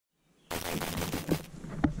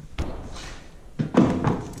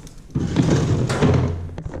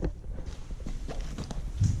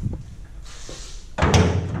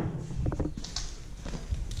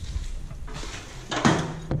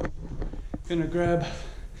Gonna grab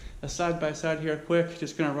a side-by-side here quick.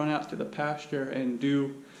 Just gonna run out to the pasture and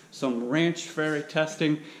do some ranch fairy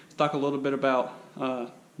testing. Let's talk a little bit about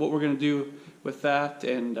what we're gonna do with that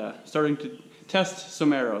and starting to test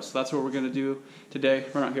some arrows. So that's what we're gonna do today.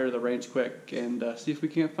 Run out here to the range quick and see if we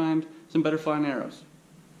can't find some better flying arrows.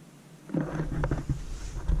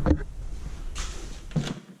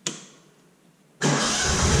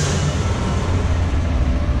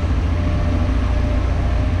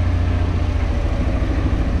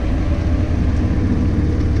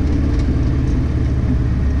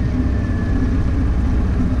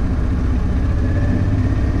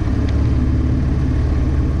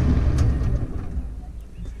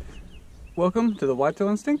 Welcome to the Whitetail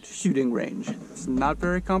Instinct shooting range. It's not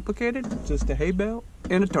very complicated, just a hay bale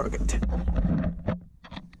and a target.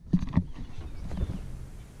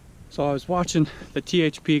 So I was watching the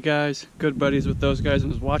THP guys, good buddies with those guys,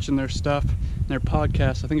 and was watching their stuff, their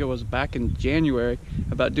podcast, I think it was back in January,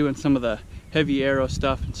 about doing some of the heavy arrow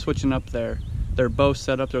stuff and switching up their bow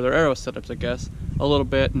setups, or their arrow setups, I guess, a little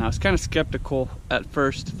bit. And I was kind of skeptical at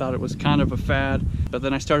first, thought it was kind of a fad, but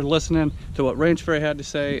then I started listening to what Range Fairy had to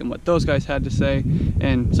say and what those guys had to say,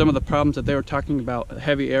 and some of the problems that they were talking about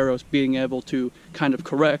heavy arrows being able to kind of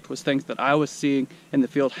correct was things that I was seeing in the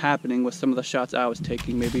field happening with some of the shots I was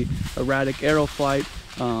taking, maybe erratic arrow flight,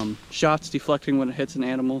 shots deflecting when it hits an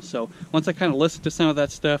animal. So once I kind of listened to some of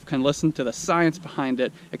that stuff, kind of listened to the science behind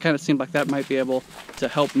it, it kind of seemed like that might be able to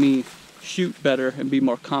help me shoot better and be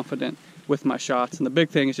more confident with my shots. And the big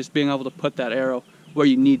thing is just being able to put that arrow where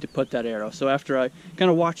you need to put that arrow. So after I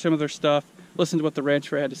kind of watched some of their stuff, listened to what the Ranch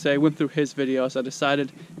Fairy had to say, went through his videos, I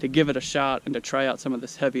decided to give it a shot and to try out some of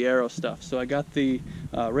this heavy arrow stuff. So I got the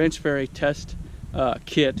Ranch Fairy test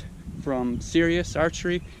kit from Sirius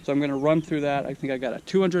Archery. So I'm going to run through that. I think I got a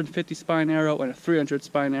 250 spine arrow and a 300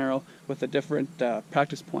 spine arrow with a different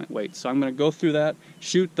practice point weight. So I'm going to go through that,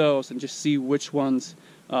 shoot those, and just see which ones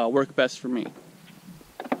work best for me.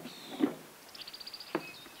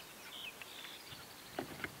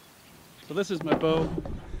 So this is my bow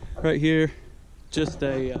right here, just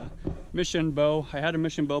a mission bow. I had a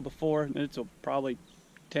mission bow before, and it's probably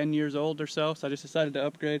 10 years old or so, so I just decided to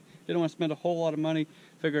upgrade. Didn't want to spend a whole lot of money.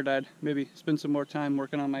 Figured I'd maybe spend some more time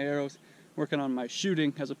working on my arrows, working on my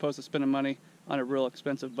shooting, as opposed to spending money on a real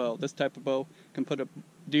expensive bow. This type of bow can put a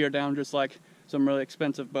deer down just like some really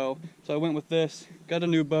expensive bow. So I went with this, got a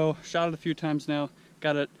new bow, shot it a few times now,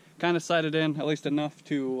 got it kind of sighted in, at least enough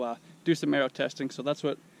to do some arrow testing. So that's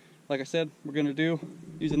what, like I said, we're gonna do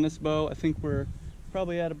using this bow. I think we're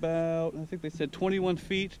probably at about, I think they said 21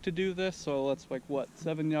 feet to do this, so that's like what,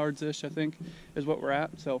 7 yards-ish, I think, is what we're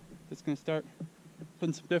at. So it's gonna start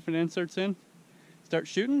putting some different inserts in, start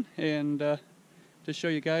shooting, and just show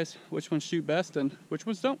you guys which ones shoot best and which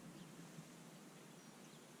ones don't.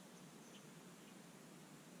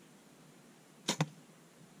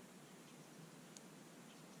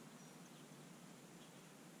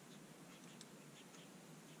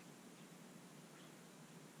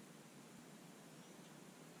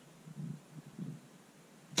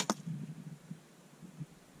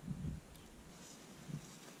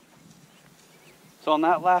 So on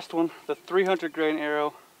that last one, the 300 grain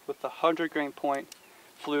arrow with the 100 grain point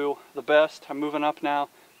flew the best. I'm moving up now,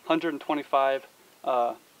 125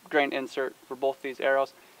 grain insert for both these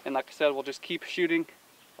arrows. And like I said, we'll just keep shooting.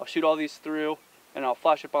 I'll shoot all these through, and I'll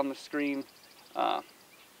flash up on the screen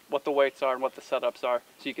what the weights are and what the setups are,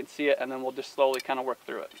 so you can see it, and then we'll just slowly kind of work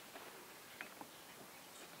through it.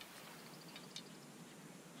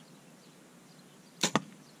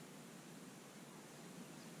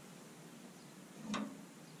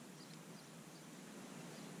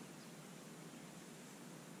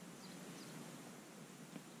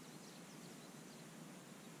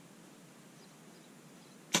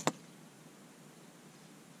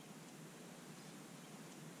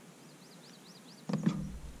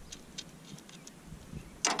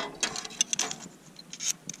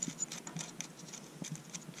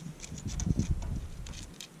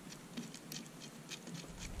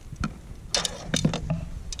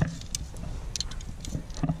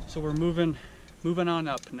 So we're moving on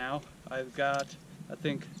up now. I've got, I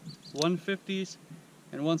think, 150s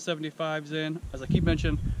and 175s in. As I keep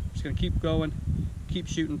mentioning, I'm just gonna keep going, keep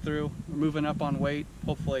shooting through. We're moving up on weight,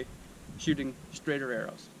 hopefully shooting straighter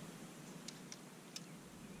arrows.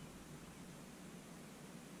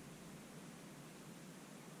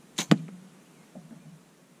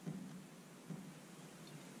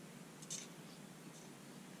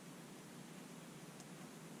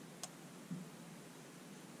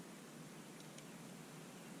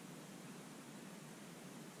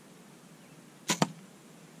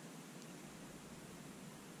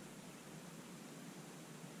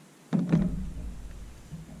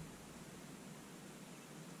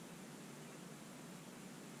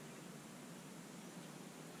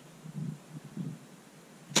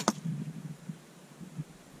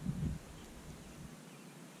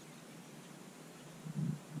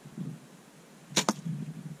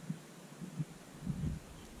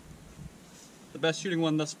 best shooting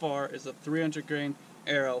one thus far is a 300 grain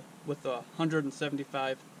arrow with a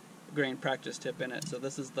 175 grain practice tip in it. So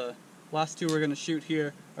this is the last two we're going to shoot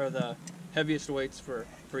here are the heaviest weights for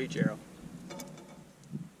each arrow.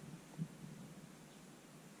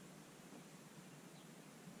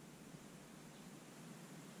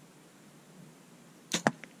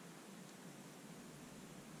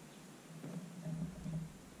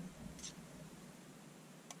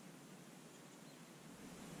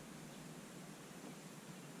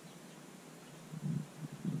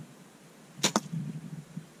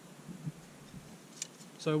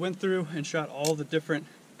 So I went through and shot all the different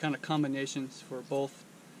kind of combinations for both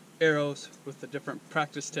arrows with the different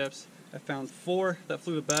practice tips. I found 4 that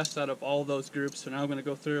flew the best out of all those groups. So now I'm going to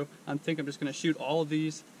go through. I think I'm just going to shoot all of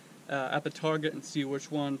these at the target and see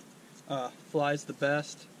which one flies the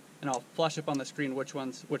best. And I'll flash up on the screen which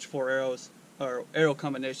 4 arrows or arrow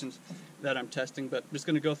combinations that I'm testing. But I'm just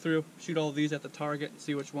going to go through, shoot all of these at the target and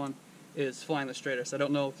see which one is flying the straightest. I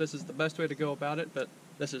don't know if this is the best way to go about it, but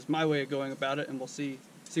this is my way of going about it, and we'll see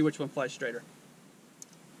which one flies straighter.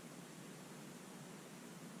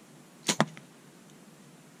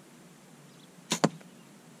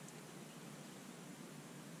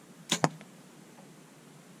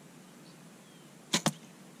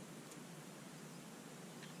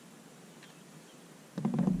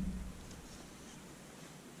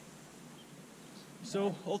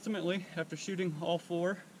 So ultimately, after shooting all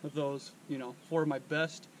 4 of those, 4 of my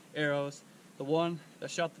best arrows, the one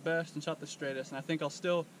that shot the best and shot the straightest, and I think I'll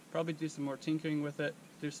still probably do some more tinkering with it,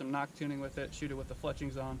 do some knock tuning with it, shoot it with the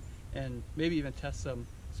fletchings on, and maybe even test some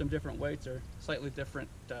different weights or slightly different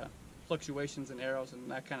fluctuations in arrows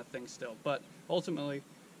and that kind of thing still. But ultimately,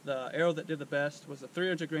 the arrow that did the best was a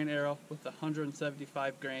 300 grain arrow with a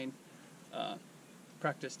 175 grain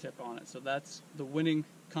practice tip on it. So that's the winning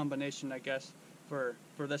combination, I guess, for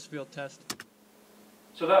this field test.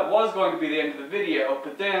 So that was going to be the end of the video,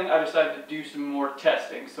 but then I decided to do some more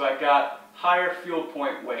testing. So I got higher field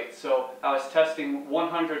point weights. So I was testing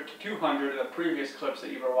 100 to 200 in the previous clips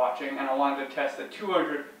that you were watching, and I wanted to test the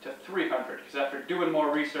 200 to 300 because after doing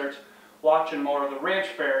more research, watching more of the ranch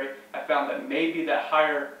fairy, I found that maybe that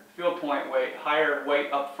higher field point weight, higher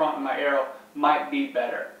weight up front in my arrow might be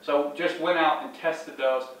better. So just went out and tested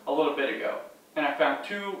those a little bit ago, and I found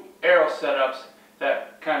 2 arrow setups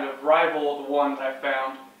that kind of rival the one that I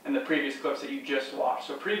found in the previous clips that you just watched.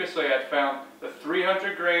 So previously I found the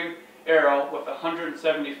 300 grain arrow with a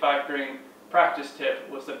 175 grain practice tip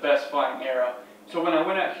was the best flying arrow. So when I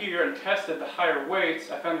went out here and tested the higher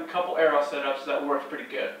weights, I found a couple arrow setups that worked pretty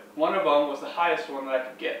good. One of them was the highest one that I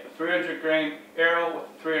could get, the 300 grain arrow with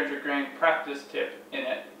a 300 grain practice tip in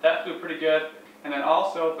it. That flew pretty good. And then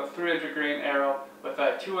also the 300 grain arrow with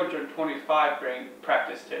a 225 grain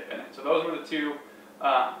practice tip in it. So those were the 2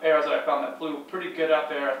 arrows that I found that flew pretty good out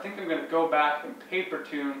there. I think I'm going to go back and paper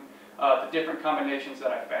tune the different combinations that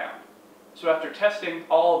I found. So after testing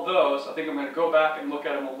all of those, I think I'm going to go back and look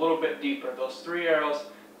at them a little bit deeper. Those 3 arrow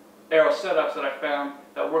setups that I found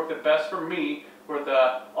that worked the best for me were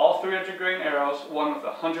all 300 grain arrows, one with a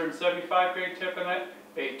 175 grain tip in it,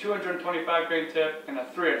 a 225 grain tip, and a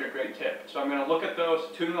 300 grain tip. So I'm going to look at those,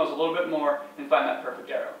 tune those a little bit more, and find that perfect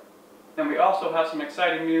arrow. And we also have some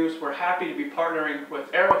exciting news. We're happy to be partnering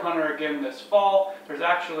with Arrow Hunter again this fall. There's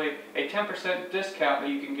actually a 10% discount that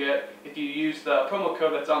you can get if you use the promo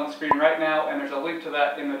code that's on the screen right now, and there's a link to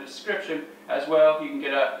that in the description as well. You can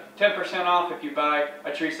get a 10% off if you buy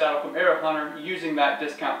a tree saddle from Arrow Hunter using that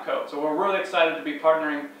discount code. So we're really excited to be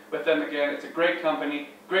partnering with them again. It's a great company,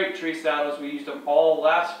 great tree saddles. We used them all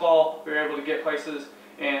last fall. We were able to get places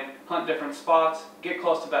and hunt different spots, get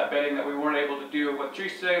close to that bedding that we weren't able to do with tree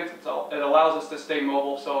stands. It allows us to stay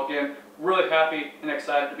mobile. So again, really happy and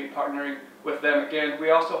excited to be partnering with them again.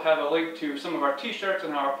 We also have a link to some of our t-shirts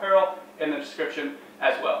and our apparel in the description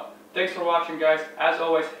as well. Thanks for watching, guys. As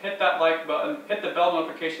always, hit that like button, hit the bell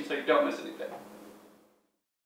notification so you don't miss anything.